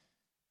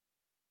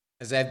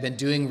As I've been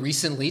doing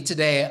recently,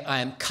 today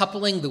I'm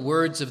coupling the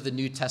words of the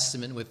New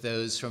Testament with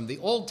those from the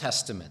Old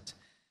Testament.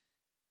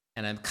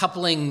 And I'm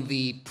coupling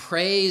the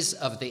praise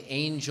of the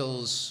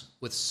angels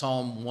with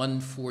Psalm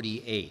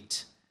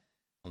 148.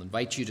 I'll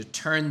invite you to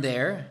turn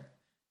there.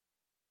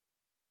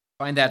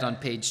 Find that on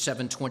page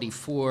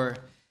 724.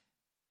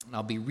 And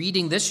I'll be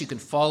reading this. You can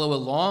follow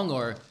along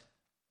or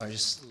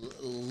just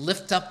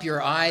lift up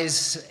your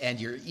eyes and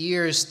your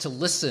ears to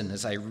listen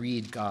as I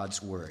read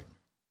God's word.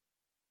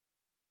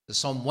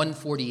 Psalm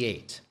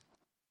 148.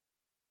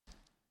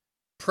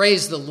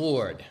 Praise the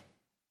Lord.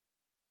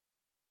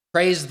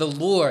 Praise the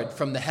Lord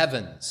from the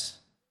heavens.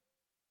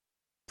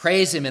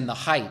 Praise him in the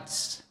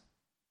heights.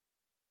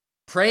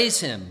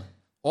 Praise him,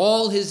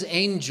 all his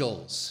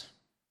angels.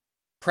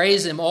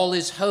 Praise him, all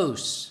his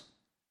hosts.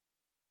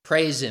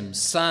 Praise him,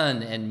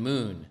 sun and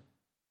moon.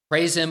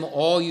 Praise him,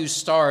 all you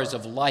stars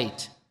of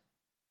light.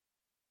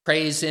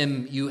 Praise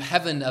him, you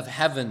heaven of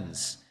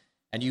heavens,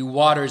 and you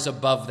waters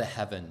above the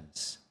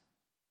heavens.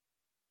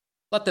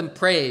 Let them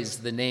praise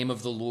the name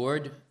of the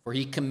Lord, for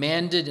he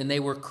commanded and they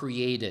were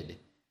created.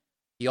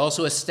 He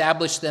also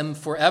established them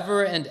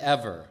forever and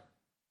ever.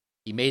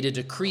 He made a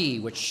decree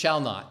which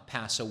shall not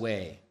pass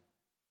away.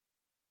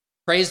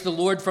 Praise the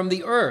Lord from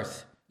the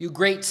earth, you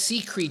great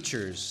sea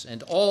creatures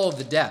and all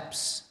the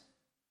depths.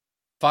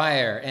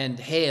 Fire and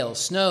hail,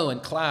 snow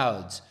and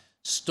clouds,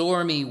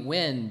 stormy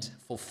wind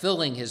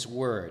fulfilling his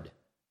word.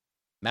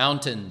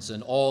 Mountains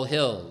and all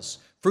hills,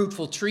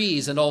 fruitful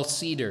trees and all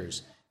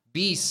cedars,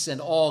 beasts and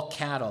all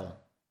cattle,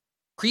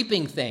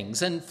 creeping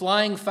things and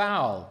flying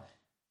fowl,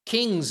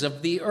 kings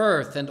of the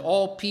earth and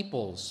all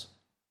peoples,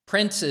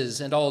 princes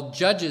and all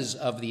judges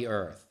of the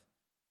earth,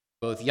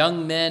 both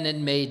young men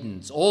and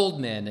maidens,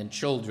 old men and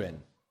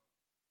children.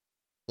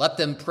 Let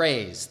them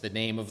praise the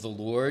name of the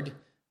Lord,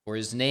 for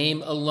his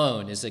name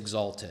alone is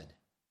exalted.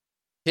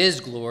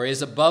 His glory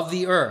is above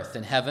the earth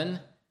and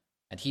heaven,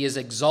 and he has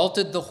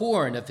exalted the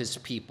horn of his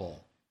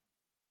people,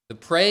 the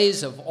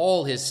praise of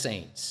all his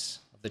saints,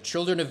 the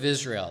children of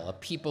Israel, a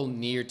people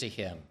near to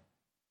him.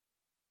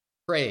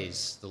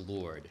 Praise the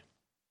Lord.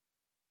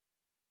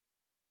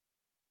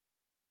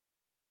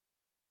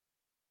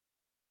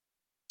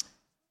 I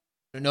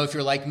don't know if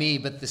you're like me,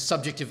 but the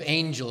subject of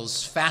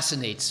angels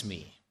fascinates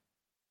me.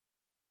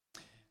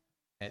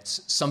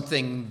 It's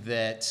something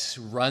that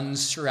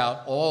runs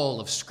throughout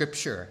all of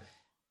Scripture,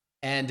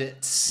 and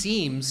it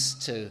seems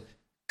to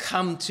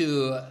come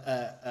to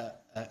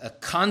a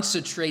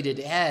concentrated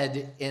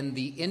head in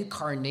the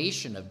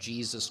incarnation of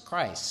Jesus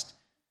Christ.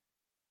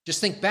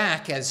 Just think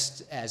back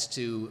as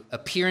to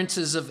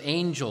appearances of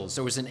angels.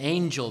 There was an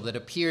angel that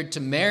appeared to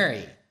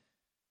Mary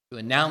to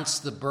announce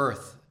the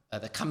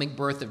coming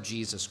birth of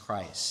Jesus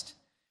Christ.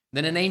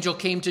 Then an angel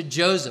came to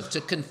Joseph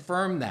to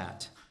confirm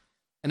that.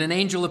 And an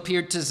angel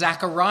appeared to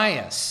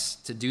Zacharias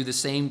to do the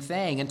same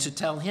thing and to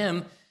tell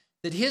him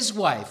that his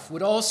wife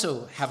would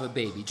also have a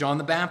baby, John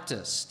the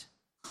Baptist.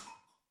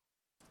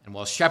 And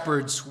while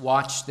shepherds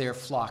watched their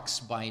flocks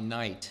by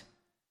night,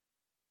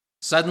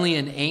 suddenly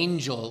an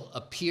angel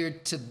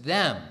appeared to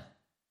them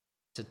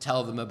to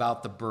tell them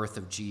about the birth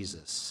of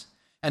Jesus.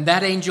 And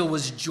that angel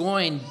was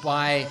joined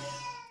by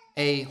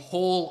a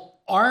whole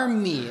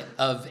army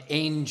of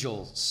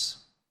angels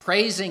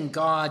praising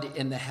God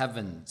in the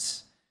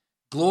heavens.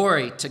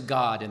 Glory to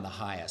God in the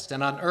highest,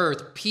 and on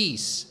earth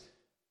peace,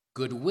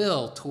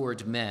 goodwill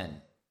toward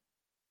men.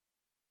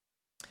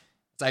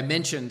 As I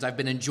mentioned, I've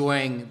been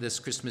enjoying this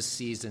Christmas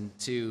season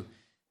to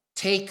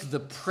take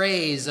the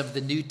praise of the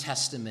New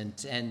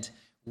Testament and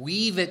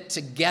weave it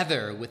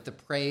together with the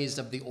praise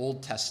of the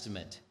Old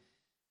Testament,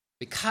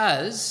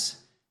 because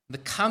the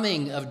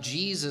coming of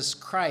Jesus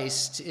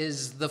Christ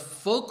is the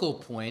focal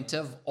point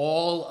of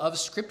all of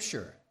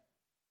Scripture.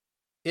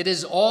 It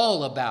is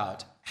all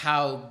about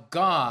how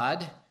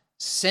God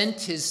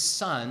sent his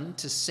Son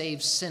to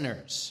save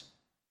sinners.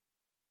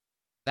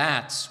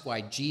 That's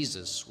why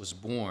Jesus was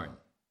born.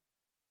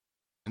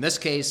 In this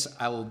case,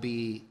 I will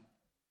be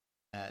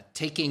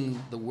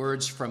taking the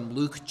words from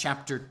Luke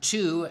chapter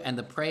 2 and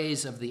the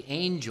praise of the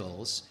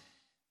angels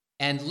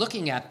and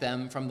looking at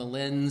them from the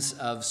lens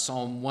of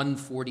Psalm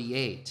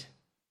 148.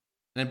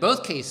 And in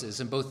both cases,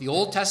 in both the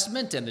Old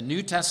Testament and the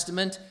New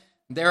Testament,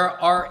 there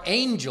are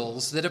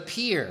angels that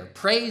appear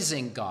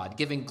praising God,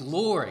 giving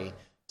glory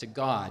to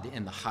God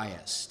in the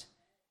highest.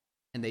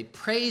 And they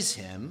praise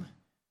him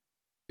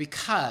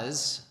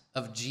because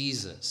of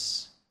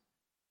Jesus.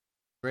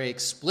 Very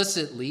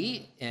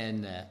explicitly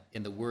in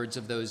the words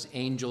of those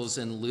angels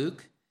in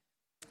Luke.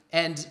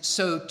 And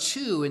so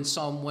too in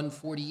Psalm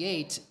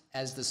 148,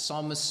 as the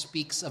psalmist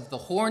speaks of the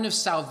horn of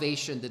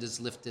salvation that is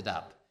lifted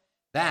up.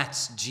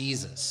 That's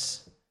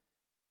Jesus.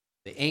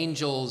 The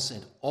angels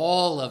and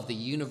all of the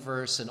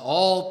universe and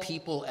all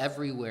people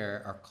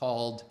everywhere are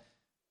called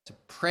to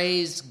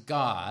praise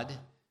God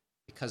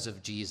because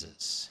of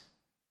Jesus.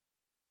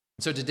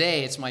 And so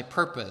today it's my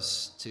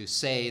purpose to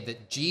say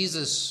that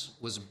Jesus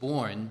was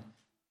born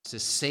to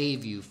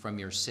save you from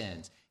your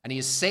sins. And he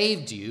has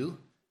saved you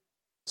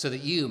so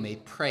that you may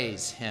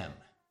praise him.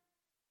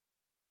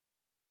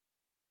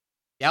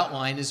 The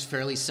outline is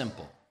fairly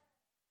simple.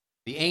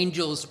 The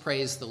angels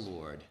praise the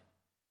Lord,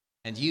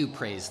 and you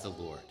praise the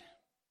Lord.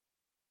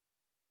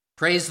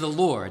 Praise the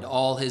Lord,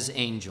 all his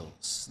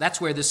angels.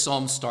 That's where this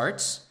psalm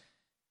starts.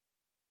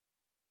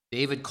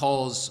 David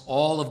calls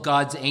all of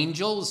God's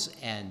angels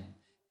and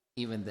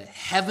even the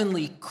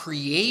heavenly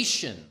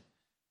creation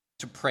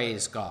to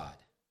praise God.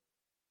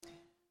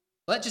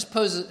 Well, that just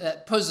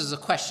poses a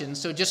question.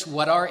 So just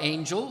what are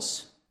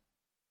angels?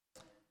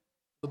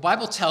 The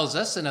Bible tells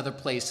us in other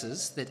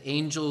places that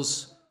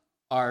angels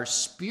are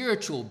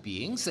spiritual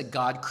beings that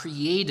God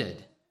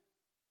created.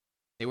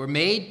 They were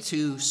made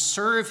to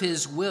serve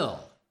his will.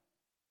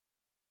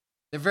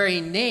 The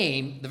very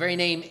name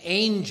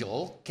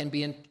angel can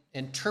be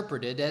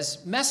interpreted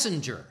as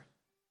messenger.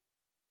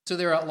 So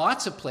there are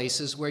lots of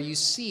places where you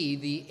see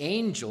the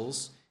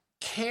angels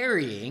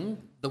carrying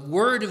the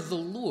word of the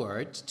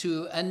Lord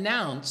to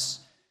announce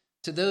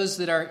to those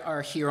that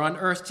are here on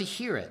earth to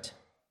hear it.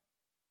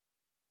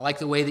 I like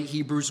the way that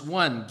Hebrews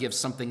 1 gives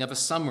something of a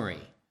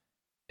summary.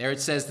 There it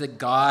says that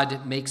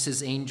God makes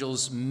his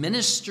angels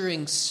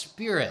ministering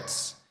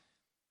spirits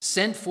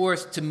sent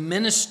forth to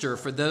minister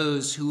for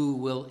those who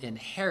will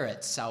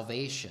inherit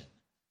salvation.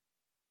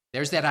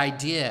 There's that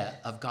idea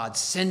of God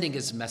sending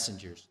his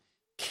messengers,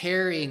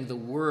 carrying the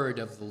word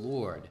of the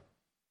Lord.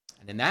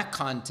 And in that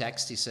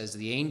context, he says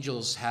the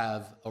angels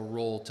have a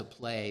role to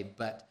play,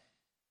 but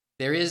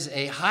there is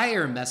a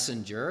higher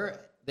messenger.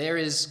 There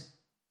is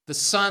the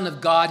Son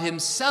of God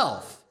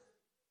himself,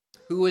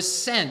 who was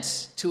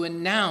sent to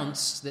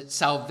announce that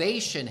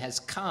salvation has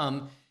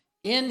come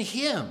in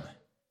him.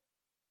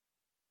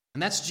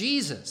 And that's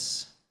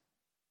Jesus.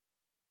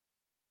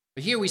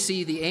 But here we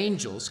see the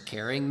angels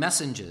carrying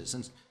messages.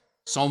 And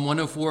Psalm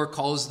 104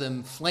 calls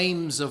them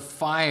flames of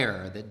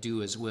fire that do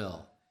his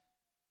will.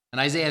 And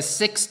Isaiah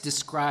 6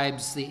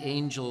 describes the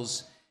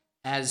angels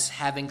as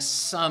having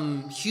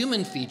some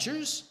human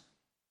features,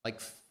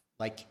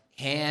 like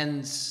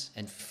hands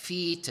and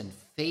feet and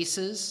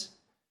faces,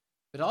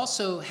 but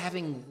also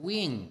having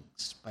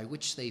wings by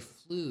which they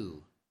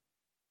flew,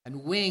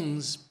 and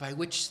wings by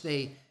which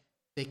they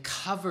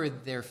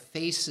covered their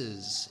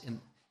faces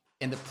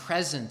in the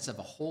presence of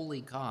a holy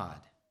God.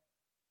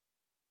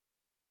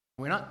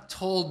 We're not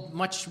told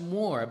much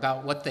more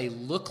about what they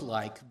look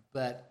like,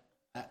 but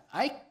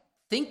I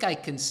think I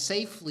can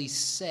safely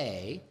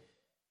say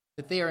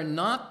that they are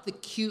not the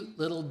cute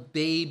little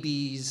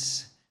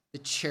babies, the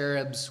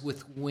cherubs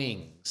with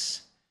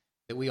wings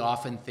that we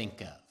often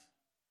think of.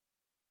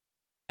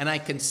 And I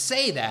can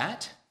say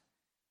that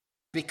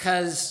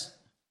because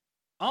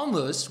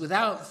almost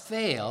without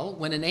fail,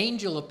 when an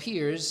angel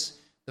appears,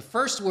 the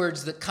first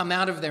words that come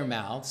out of their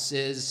mouths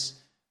is,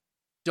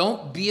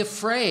 "Don't be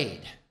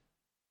afraid."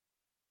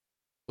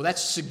 Well, that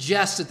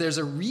suggests that there's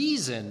a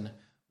reason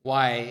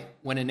why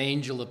when an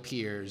angel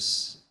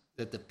appears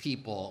that the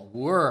people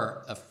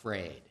were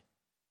afraid.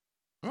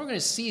 And we're going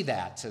to see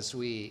that as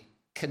we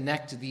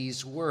connect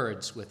these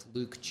words with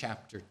Luke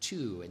chapter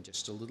 2 in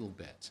just a little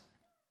bit.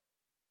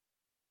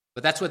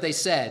 But that's what they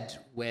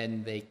said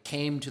when they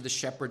came to the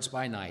shepherds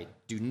by night.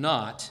 Do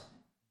not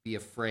be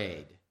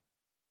afraid.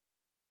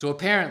 So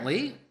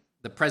apparently,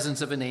 the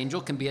presence of an angel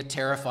can be a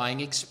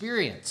terrifying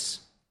experience.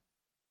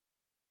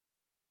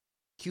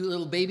 Cute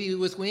little baby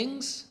with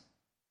wings?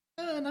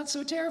 Not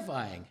so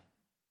terrifying.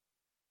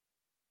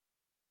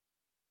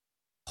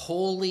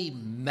 Holy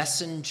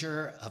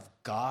messenger of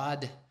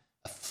God,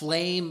 a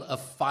flame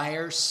of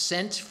fire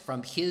sent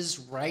from his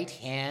right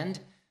hand,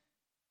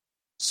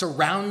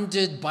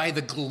 surrounded by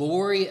the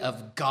glory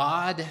of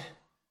God,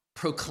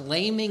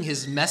 proclaiming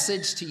his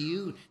message to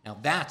you. Now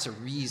that's a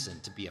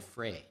reason to be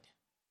afraid.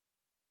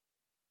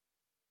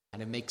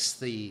 And it makes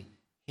the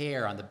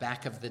hair on the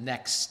back of the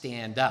neck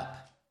stand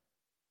up.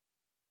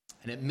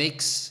 And it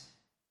makes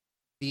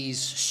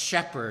these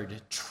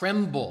shepherds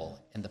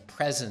tremble in the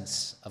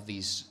presence of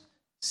these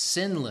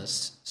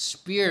sinless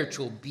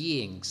spiritual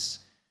beings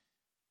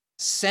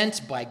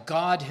sent by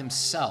God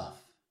himself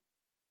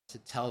to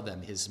tell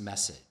them his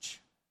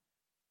message.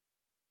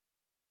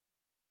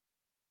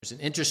 There's an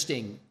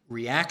interesting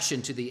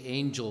reaction to the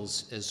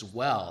angels as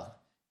well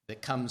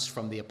that comes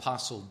from the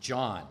Apostle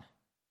John.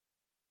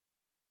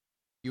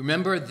 You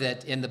remember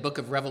that in the book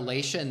of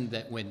Revelation,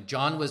 that when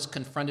John was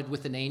confronted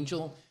with an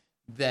angel,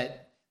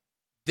 that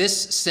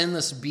this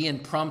sinless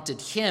being prompted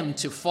him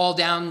to fall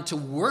down to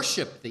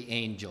worship the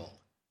angel.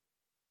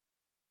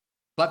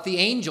 But the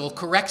angel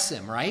corrects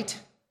him, right?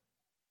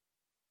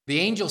 The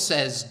angel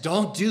says,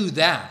 "Don't do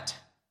that.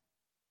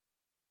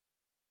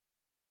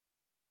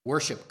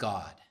 Worship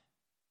God."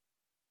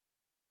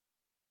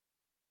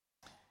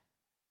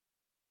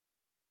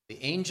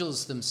 The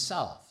angels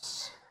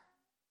themselves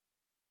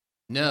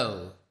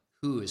know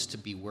who is to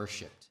be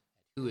worshiped,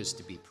 who is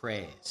to be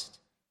praised.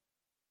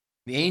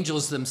 The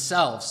angels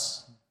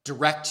themselves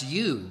direct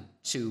you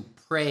to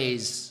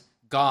praise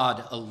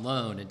God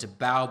alone and to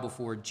bow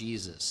before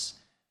Jesus.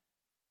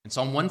 In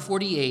Psalm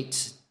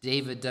 148,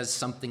 David does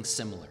something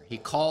similar. He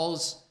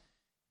calls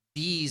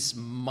these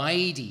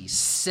mighty,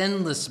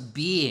 sinless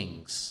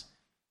beings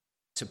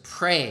to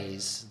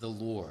praise the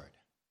Lord.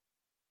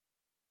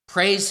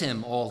 Praise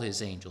him, all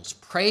his angels.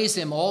 Praise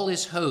him, all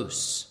his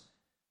hosts.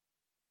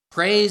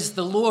 Praise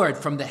the Lord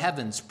from the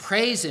heavens.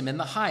 Praise him in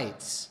the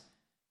heights.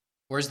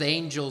 Or as the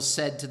angels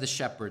said to the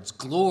shepherds,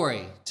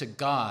 glory to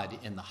God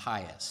in the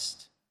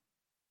highest.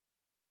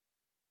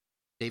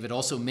 David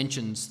also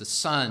mentions the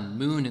sun,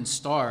 moon, and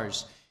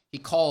stars. He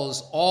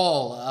calls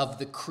all of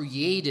the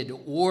created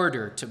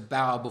order to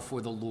bow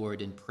before the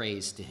Lord in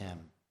praise to him.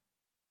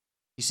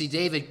 You see,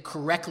 David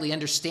correctly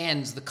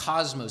understands the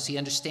cosmos. He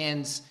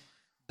understands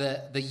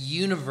the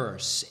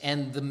universe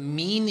and the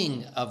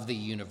meaning of the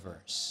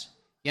universe.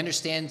 He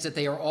understands that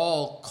they are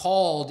all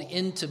called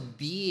into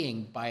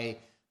being by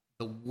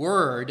the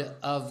word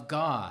of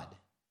God.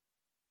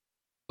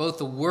 Both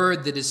the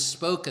word that is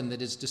spoken,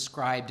 that is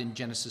described in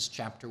Genesis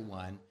chapter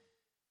 1,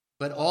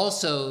 but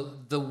also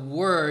the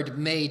word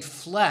made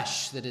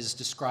flesh that is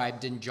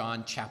described in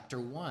John chapter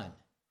 1.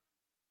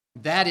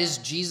 That is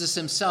Jesus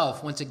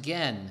himself, once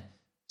again,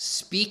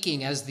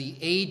 speaking as the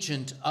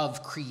agent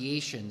of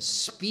creation,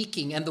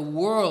 speaking, and the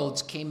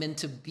worlds came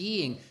into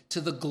being to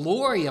the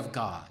glory of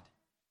God.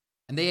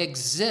 And they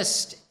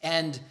exist,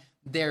 and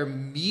their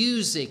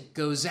music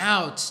goes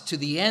out to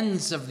the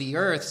ends of the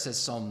earth, says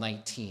Psalm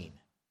 19.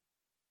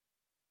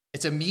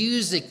 It's a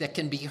music that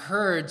can be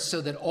heard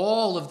so that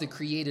all of the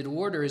created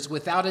order is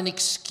without an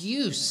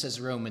excuse, says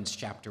Romans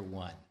chapter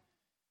 1.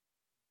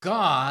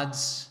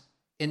 God's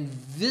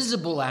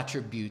invisible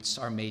attributes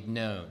are made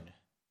known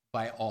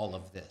by all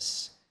of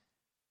this,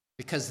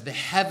 because the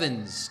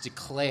heavens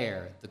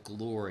declare the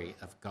glory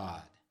of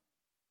God.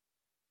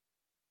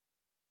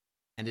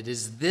 And it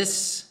is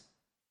this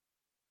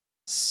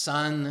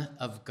Son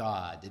of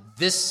God,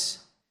 this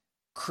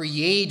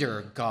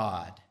Creator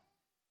God,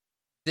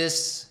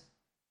 this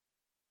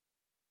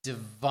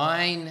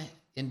divine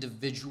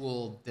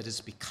individual that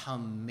has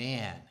become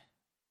man.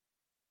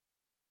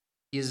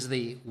 He is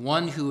the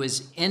one who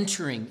is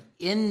entering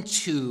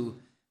into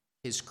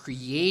his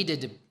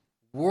created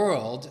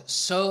world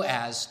so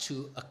as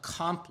to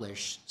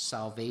accomplish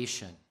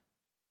salvation.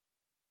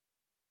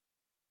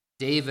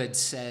 David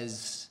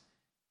says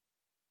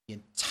the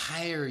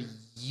entire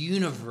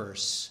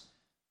universe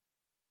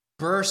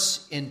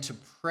bursts into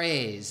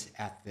praise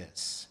at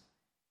this,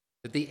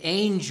 that the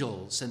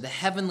angels and the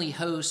heavenly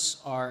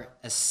hosts are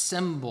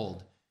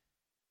assembled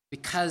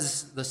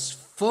because the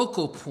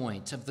focal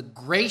point of the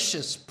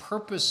gracious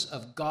purpose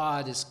of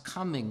God is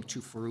coming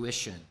to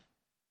fruition.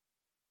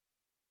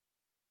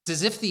 It's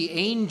as if the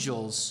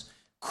angels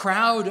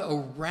crowd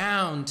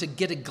around to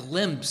get a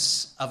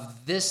glimpse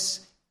of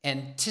this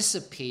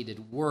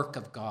anticipated work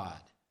of God.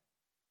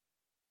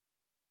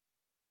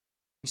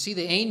 You see,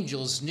 the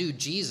angels knew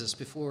Jesus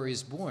before he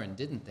was born,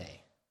 didn't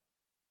they?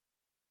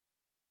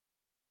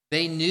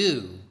 They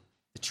knew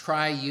the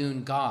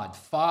triune God,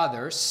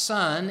 Father,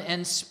 Son,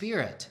 and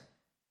Spirit.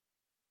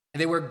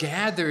 And they were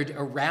gathered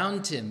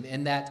around him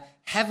in that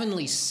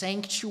heavenly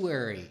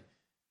sanctuary,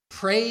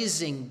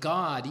 praising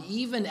God,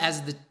 even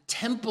as the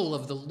temple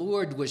of the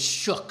Lord was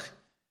shook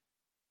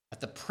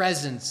at the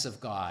presence of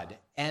God,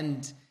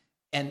 and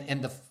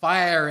the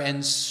fire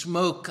and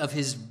smoke of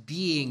his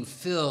being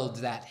filled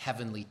that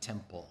heavenly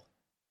temple.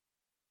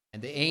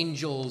 And the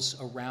angels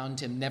around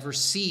him never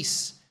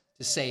cease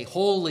to say,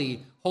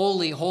 holy,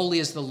 holy, holy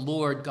is the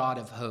Lord God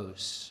of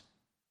hosts.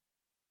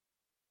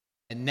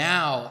 And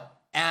now,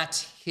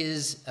 at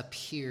his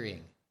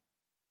appearing,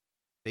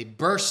 they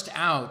burst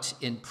out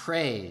in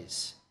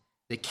praise.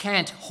 They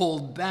can't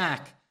hold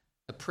back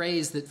the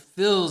praise that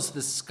fills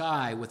the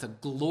sky with a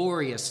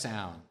glorious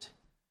sound.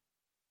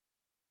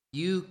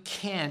 You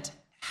can't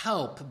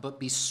help but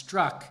be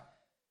struck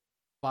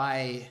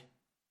by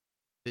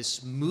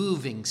this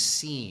moving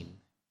scene.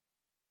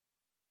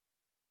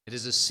 It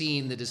is a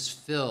scene that is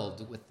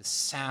filled with the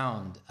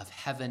sound of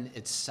heaven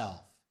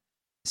itself,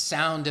 the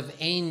sound of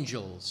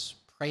angels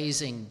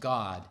praising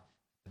God,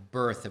 the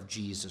birth of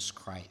Jesus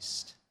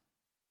Christ.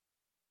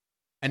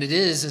 And it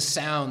is a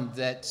sound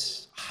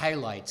that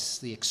highlights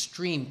the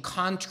extreme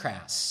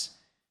contrasts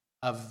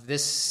of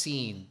this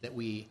scene that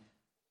we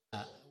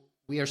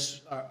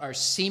are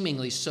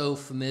seemingly so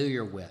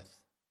familiar with.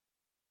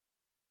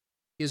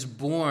 He is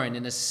born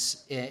in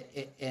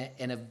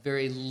a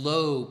very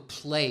low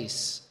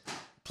place, a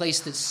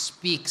place that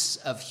speaks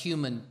of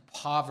human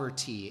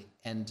poverty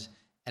and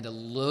a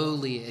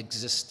lowly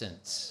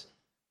existence.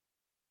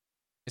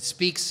 It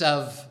speaks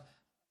of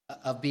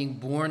being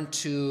born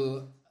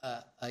to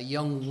a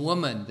young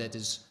woman that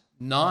is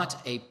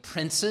not a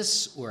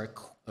princess or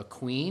a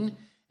queen,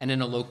 and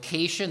in a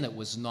location that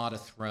was not a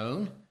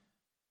throne.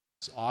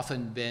 It's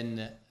often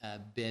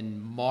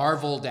been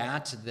marveled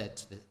at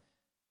that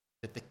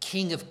the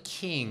King of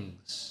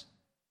Kings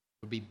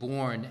would be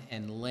born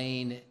and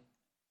lain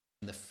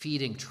in the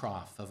feeding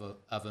trough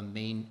of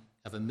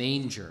a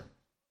manger.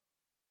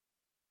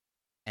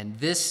 And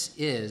this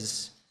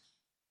is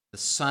the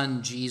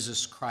Son,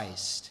 Jesus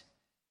Christ.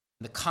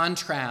 The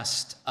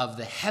contrast of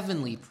the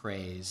heavenly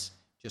praise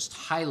just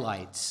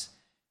highlights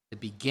the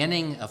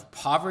beginning of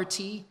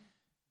poverty,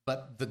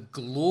 but the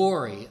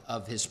glory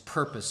of his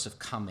purpose of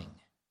coming.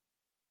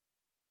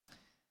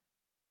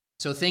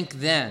 So think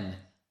then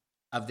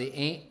of the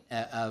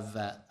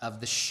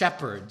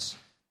shepherds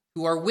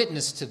who are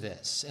witness to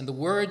this and the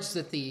words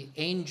that the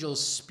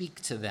angels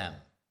speak to them.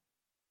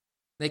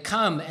 They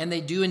come and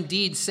they do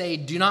indeed say,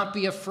 "Do not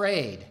be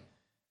afraid,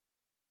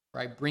 for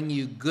I bring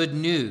you good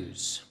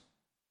news."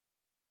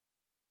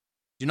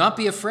 Do not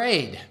be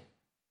afraid.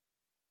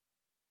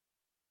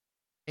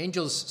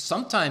 Angels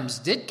sometimes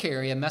did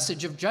carry a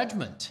message of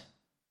judgment,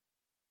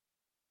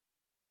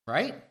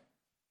 right?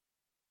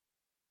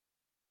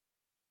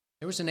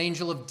 There was an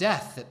angel of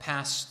death that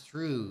passed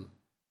through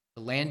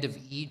the land of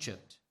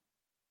Egypt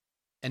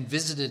and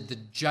visited the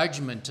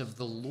judgment of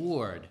the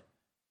Lord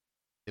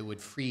that would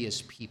free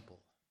his people.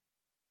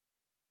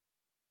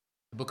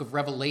 The book of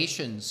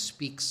Revelation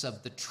speaks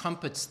of the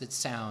trumpets that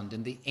sound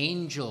and the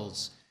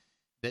angels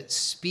that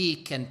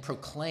speak and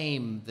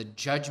proclaim the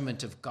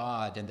judgment of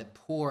God and that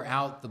pour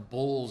out the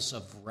bowls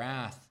of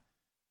wrath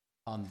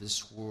on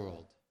this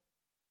world.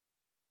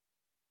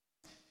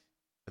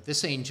 But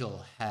this angel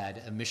had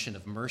a mission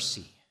of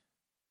mercy.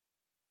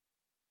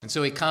 And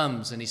so he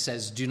comes and he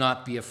says, "Do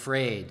not be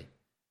afraid.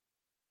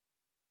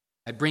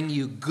 I bring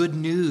you good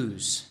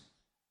news."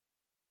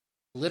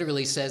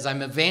 Literally says,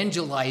 "I'm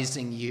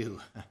evangelizing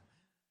you."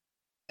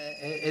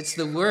 It's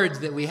the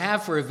word that we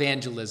have for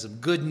evangelism,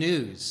 good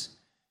news.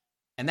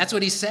 And that's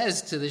what he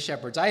says to the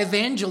shepherds. I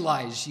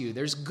evangelize you.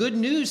 There's good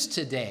news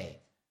today.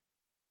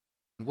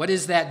 What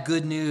is that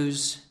good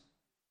news?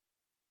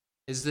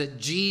 Is that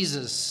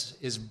Jesus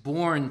is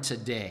born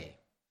today.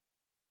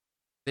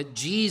 That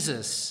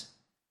Jesus,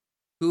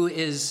 who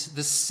is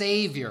the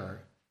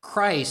Savior,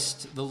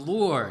 Christ, the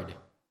Lord.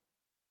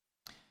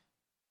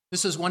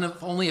 This is one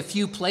of only a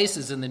few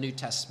places in the New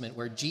Testament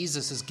where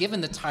Jesus is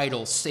given the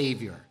title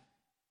Savior.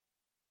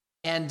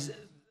 And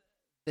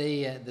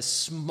the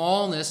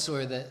smallness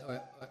or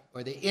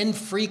the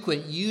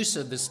infrequent use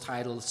of this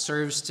title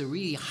serves to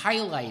really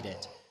highlight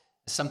it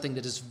as something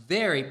that is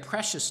very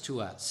precious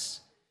to us.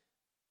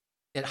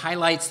 It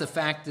highlights the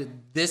fact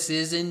that this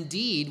is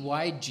indeed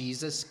why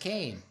Jesus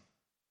came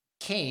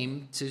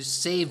to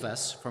save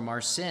us from our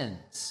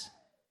sins.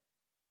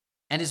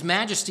 And his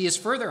majesty is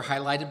further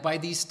highlighted by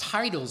these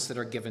titles that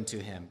are given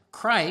to him.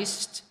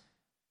 Christ,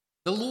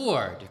 the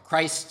Lord.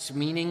 Christ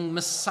meaning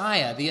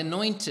Messiah, the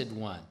anointed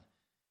one.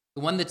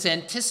 The one that's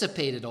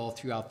anticipated all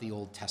throughout the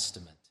Old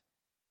Testament.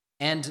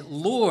 And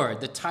Lord,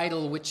 the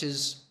title which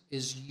is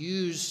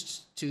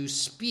used to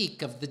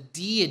speak of the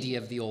deity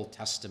of the Old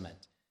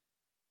Testament.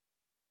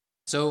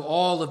 So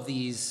all of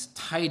these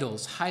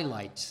titles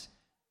highlight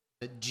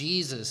that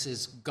Jesus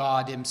is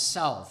God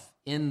himself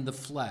in the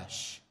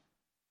flesh.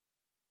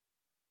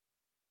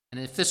 And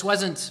if this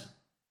wasn't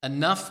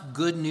enough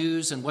good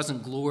news and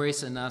wasn't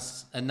glorious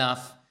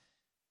enough,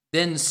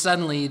 then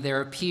suddenly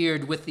there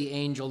appeared with the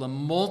angel a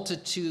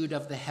multitude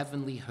of the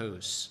heavenly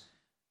hosts,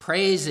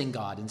 praising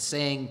God and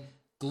saying,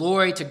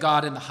 "Glory to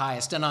God in the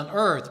highest, and on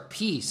earth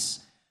peace,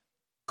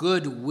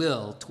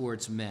 goodwill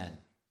towards men."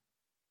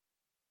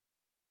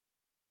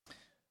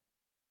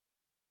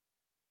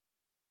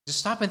 Just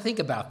stop and think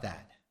about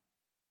that.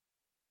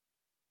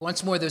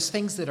 Once more, those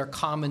things that are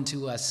common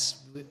to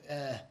us,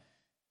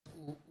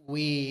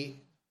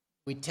 we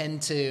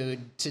tend to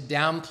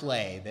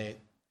downplay.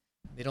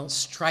 They don't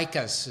strike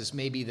us as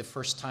maybe the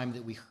first time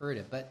that we heard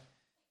it. But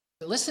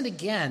listen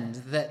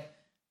again, that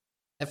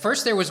at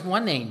first there was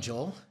one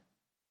angel,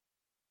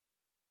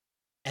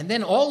 and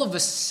then all of a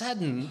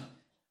sudden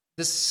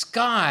the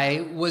sky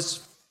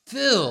was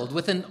filled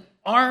with an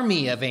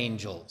army of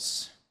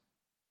angels.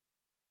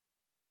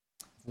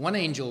 One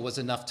angel was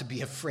enough to be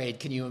afraid.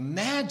 Can you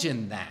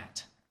imagine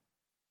that?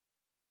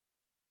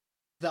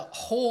 The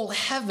whole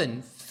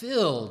heaven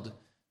filled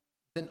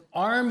with an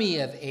army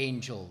of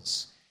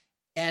angels.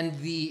 And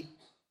the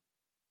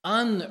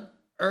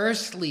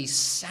unearthly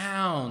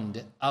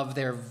sound of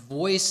their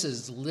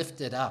voices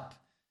lifted up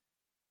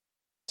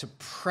to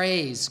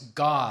praise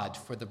God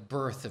for the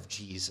birth of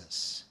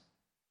Jesus.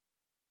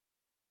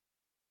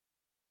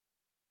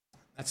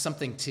 That's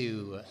something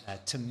to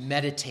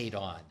meditate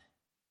on.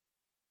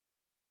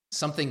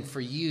 Something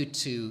for you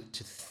to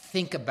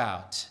think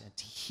about and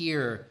to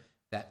hear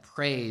that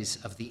praise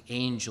of the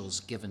angels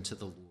given to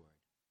the Lord.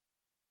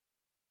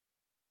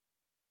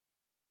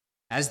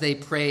 As they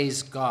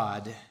praise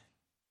God,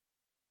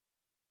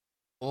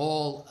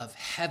 all of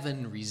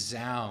heaven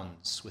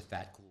resounds with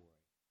that glory.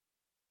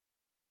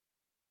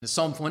 The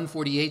Psalm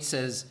 148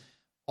 says,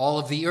 all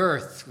of the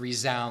earth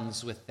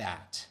resounds with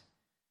that.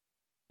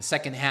 The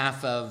second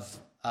half of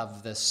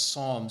the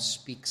psalm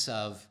speaks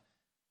of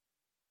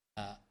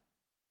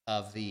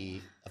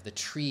the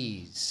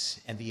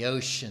trees and the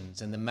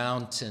oceans and the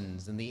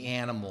mountains and the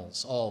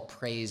animals all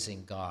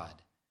praising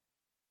God.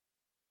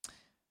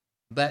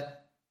 But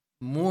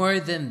more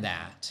than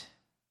that,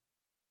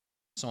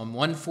 Psalm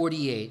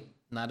 148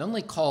 not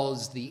only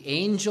calls the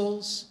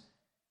angels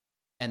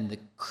and the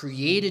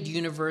created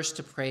universe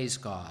to praise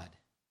God,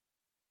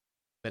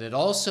 but it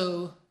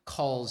also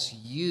calls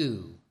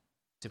you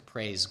to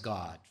praise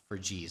God for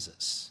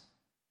Jesus.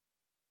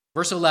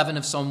 Verse 11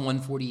 of Psalm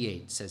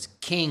 148 says,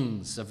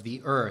 "Kings of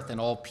the earth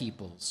and all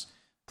peoples,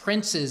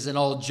 princes and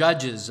all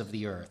judges of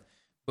the earth,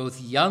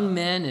 both young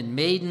men and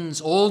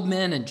maidens, old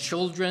men and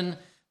children,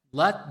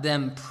 let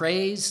them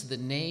praise the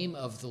name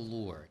of the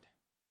Lord.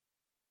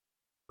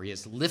 For he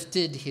has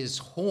lifted his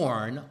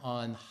horn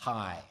on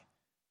high,"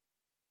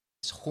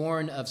 his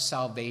horn of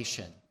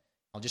salvation.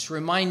 I'll just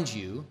remind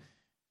you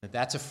that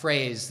that's a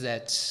phrase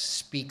that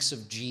speaks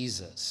of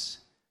Jesus.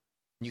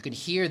 You can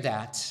hear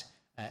that.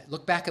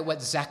 Look back at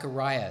what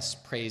Zacharias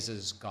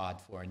praises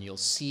God for, and you'll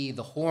see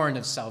the horn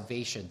of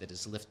salvation that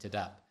is lifted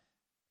up,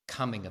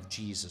 coming of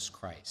Jesus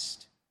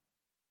Christ.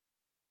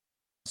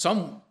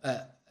 Psalm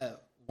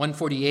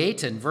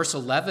 148 and verse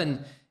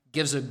 11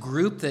 gives a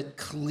group that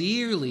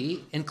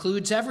clearly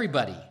includes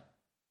everybody.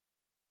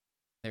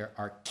 There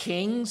are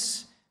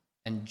kings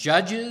and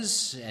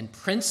judges and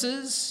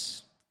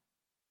princes,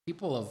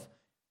 people of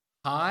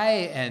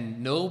high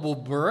and noble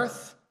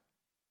birth.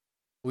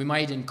 We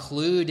might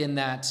include in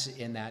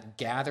that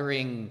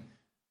gathering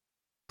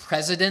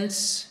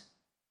presidents,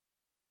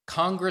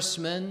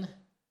 congressmen,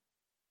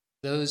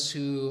 those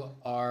who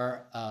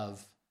are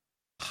of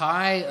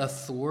high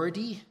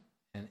authority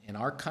in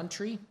our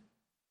country.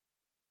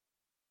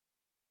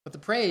 But the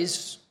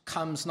praise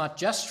comes not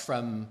just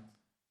from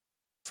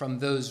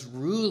those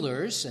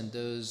rulers and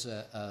those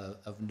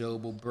of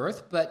noble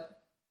birth,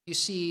 but you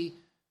see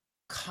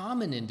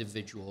common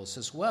individuals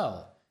as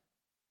well.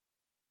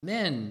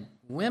 Men,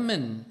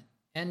 women,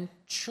 and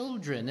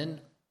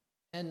children,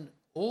 and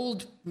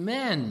old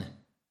men,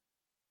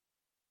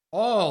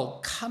 all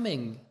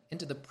coming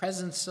into the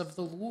presence of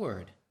the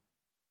Lord.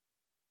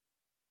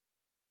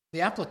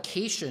 The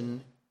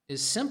application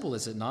is simple,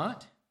 is it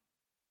not?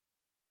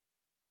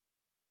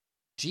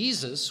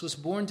 Jesus was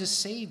born to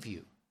save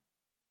you.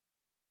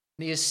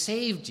 And he has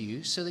saved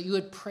you so that you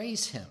would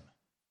praise him.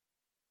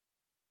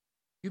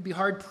 You'd be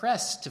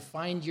hard-pressed to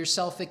find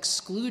yourself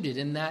excluded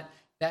in that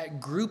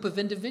group of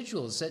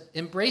individuals that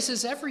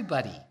embraces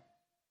everybody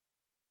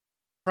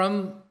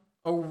from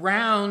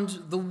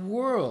around the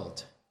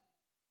world.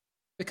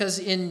 Because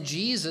in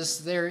Jesus,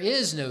 there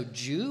is no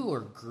Jew or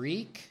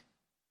Greek.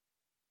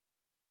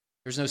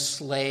 There's no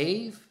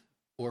slave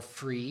or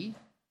free.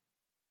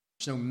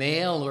 There's no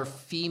male or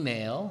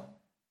female.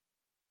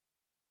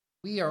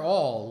 We are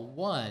all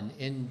one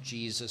in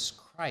Jesus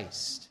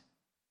Christ.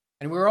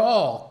 And we're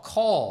all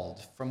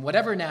called from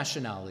whatever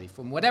nationality,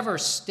 from whatever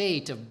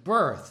state of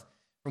birth,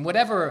 from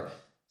whatever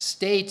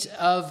state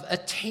of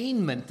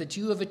attainment that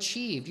you have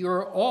achieved. You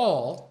are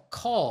all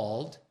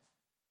called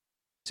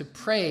to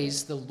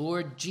praise the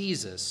Lord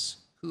Jesus,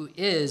 who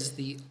is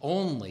the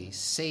only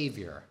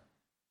Savior.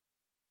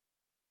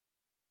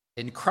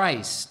 In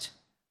Christ,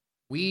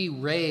 we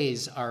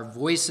raise our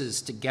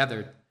voices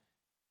together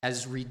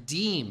as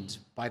redeemed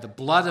by the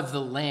blood of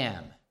the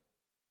Lamb.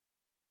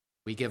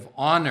 We give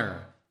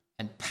honor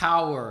and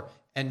power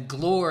and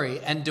glory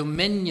and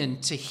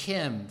dominion to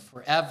him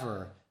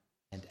forever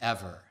and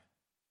ever.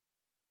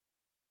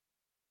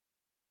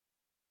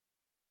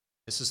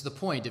 This is the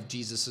point of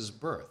Jesus'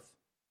 birth.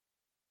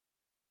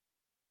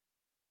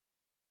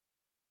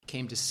 He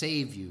came to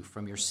save you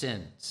from your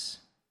sins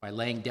by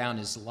laying down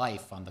his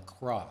life on the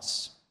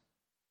cross.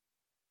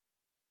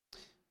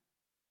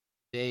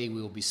 Today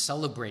we will be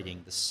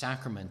celebrating the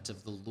sacrament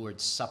of the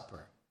Lord's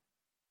Supper.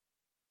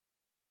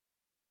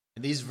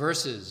 And these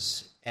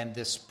verses and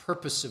this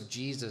purpose of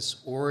Jesus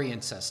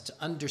orients us to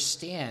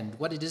understand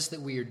what it is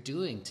that we are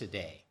doing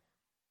today.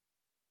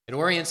 It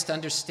orients to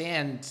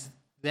understand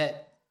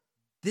that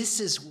this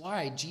is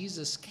why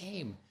Jesus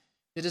came,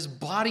 that his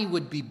body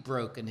would be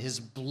broken, his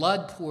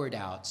blood poured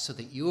out so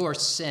that your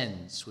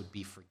sins would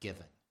be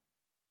forgiven.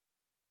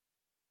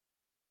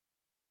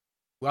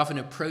 We often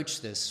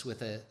approach this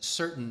with a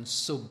certain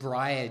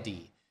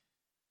sobriety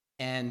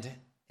and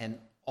an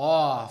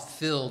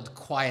awe-filled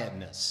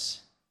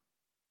quietness.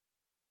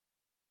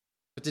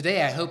 But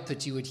today I hope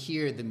that you would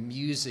hear the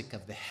music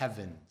of the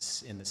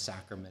heavens in the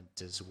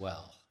sacrament as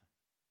well.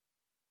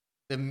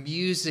 The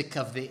music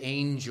of the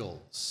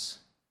angels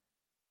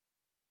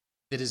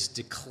that is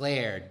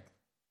declared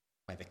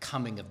by the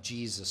coming of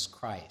Jesus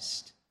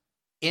Christ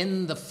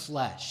in the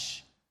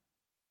flesh,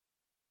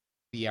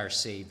 be our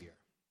Savior.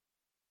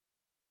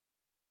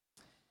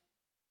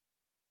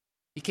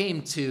 He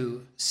came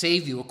to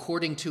save you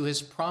according to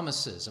his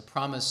promises, a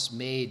promise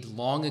made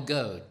long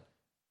ago,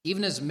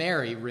 even as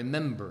Mary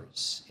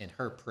remembers in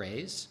her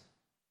praise.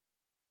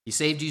 He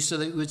saved you so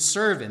that you would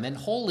serve him in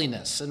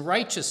holiness and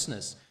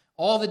righteousness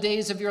all the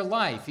days of your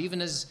life,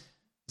 even as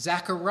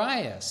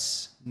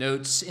Zacharias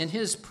notes in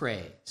his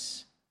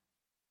praise.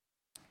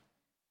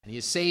 And he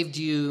has saved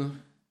you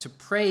to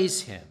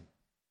praise him,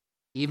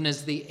 even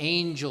as the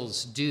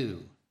angels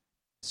do,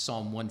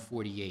 Psalm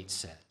 148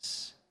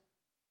 says.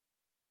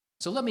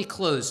 So let me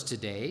close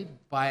today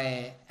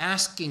by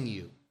asking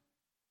you,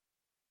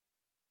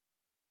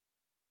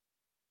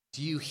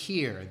 do you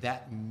hear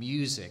that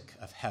music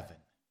of heaven?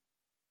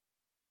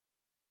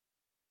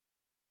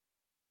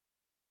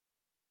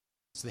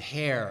 Does the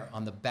hair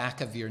on the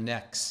back of your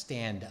neck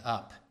stand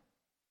up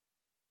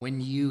when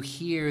you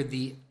hear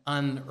the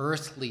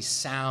unearthly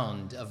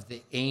sound of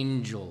the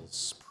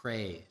angels'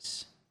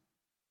 praise?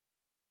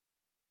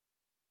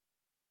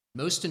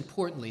 Most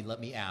importantly, let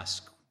me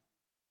ask,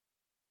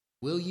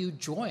 will you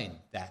join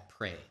that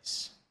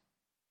praise?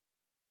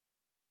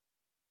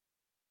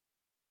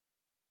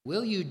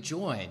 Will you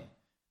join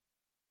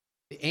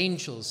the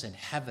angels in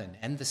heaven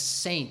and the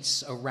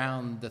saints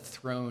around the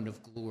throne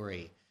of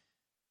glory,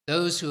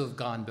 those who have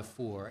gone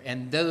before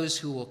and those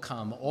who will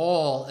come,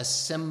 all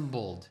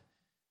assembled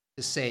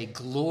to say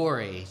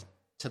glory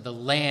to the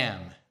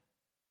Lamb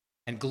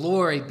and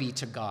glory be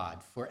to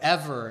God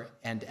forever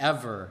and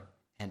ever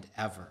and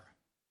ever?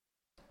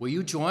 Will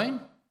you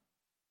join?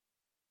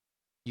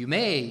 You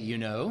may, you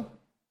know,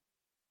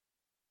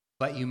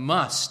 but you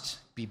must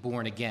be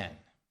born again.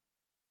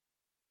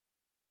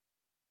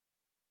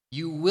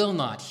 You will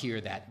not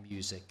hear that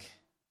music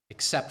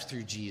except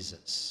through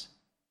Jesus.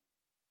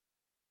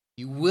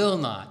 You will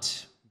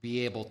not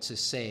be able to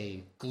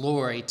say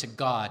glory to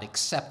God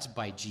except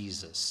by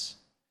Jesus.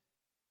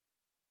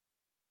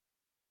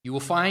 You will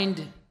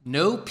find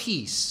no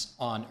peace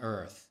on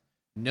earth,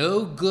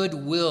 no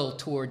goodwill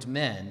towards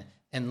men,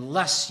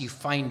 unless you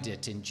find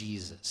it in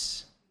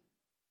Jesus.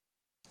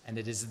 And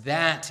it is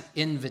that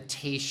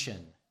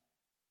invitation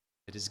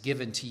that is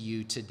given to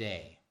you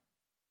today.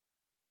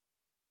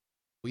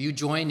 Will you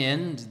join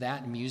in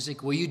that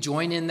music? Will you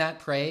join in that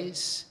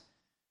praise?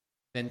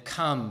 Then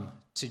come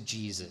to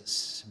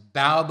Jesus,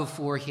 bow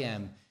before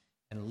him,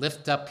 and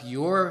lift up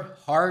your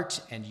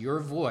heart and your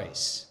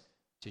voice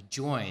to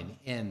join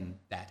in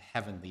that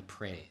heavenly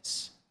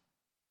praise.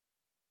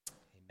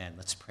 Amen.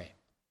 Let's pray.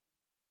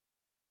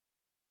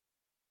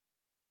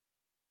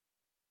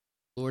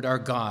 Lord our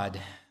God,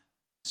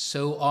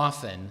 so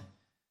often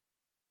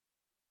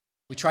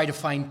we try to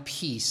find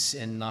peace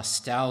in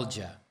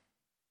nostalgia.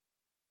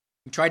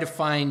 We try to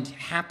find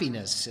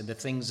happiness in the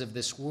things of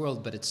this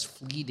world, but it's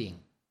fleeting.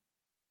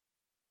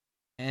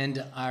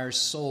 And our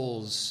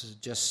souls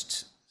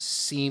just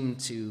seem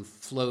to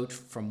float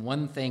from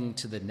one thing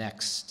to the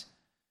next,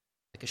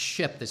 like a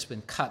ship that's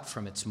been cut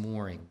from its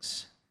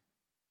moorings.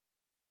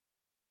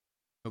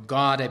 Oh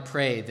God, I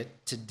pray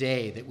that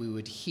today that we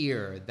would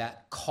hear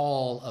that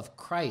call of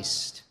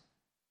Christ,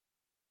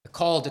 the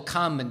call to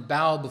come and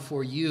bow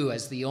before you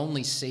as the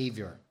only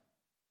Savior.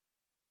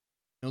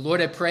 Oh Lord,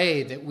 I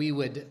pray that we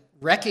would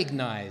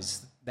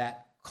recognize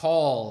that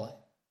call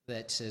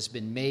that has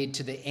been made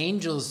to the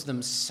angels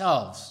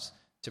themselves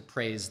to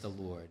praise the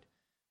Lord.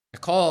 A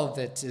call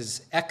that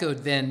is echoed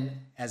then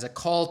as a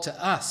call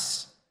to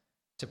us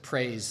to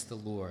praise the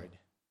Lord.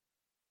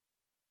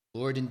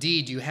 Lord,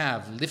 indeed, you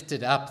have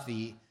lifted up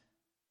the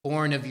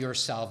horn of your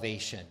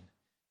salvation.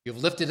 You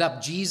have lifted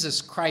up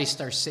Jesus Christ,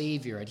 our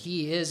Savior, and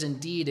he is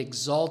indeed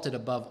exalted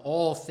above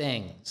all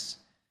things.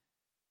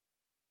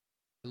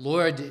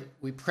 Lord,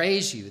 we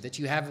praise you that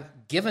you have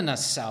given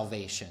us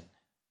salvation,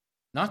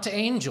 not to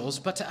angels,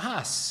 but to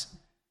us.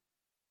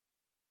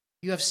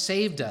 You have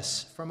saved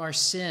us from our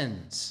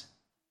sins.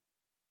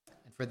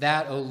 And for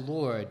that, O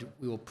Lord,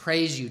 we will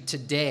praise you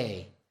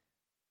today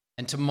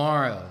and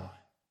tomorrow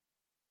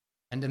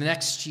and the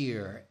next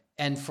year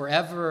and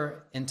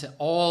forever into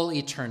all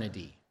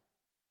eternity,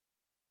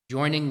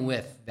 joining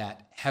with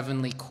that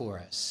heavenly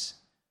chorus,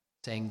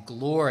 saying,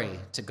 glory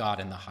to God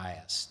in the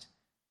highest.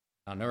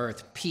 On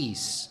earth,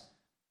 peace,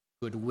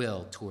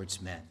 goodwill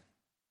towards men.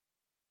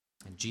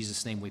 In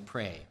Jesus' name we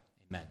pray,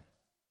 amen.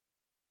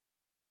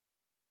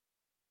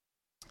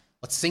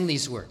 Let's sing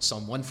these words,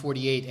 Psalm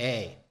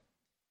 148a.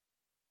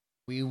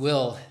 We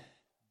will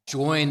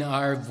join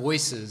our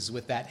voices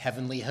with that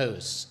heavenly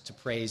host to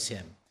praise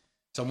him.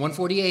 Psalm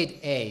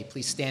 148a,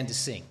 please stand to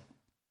sing.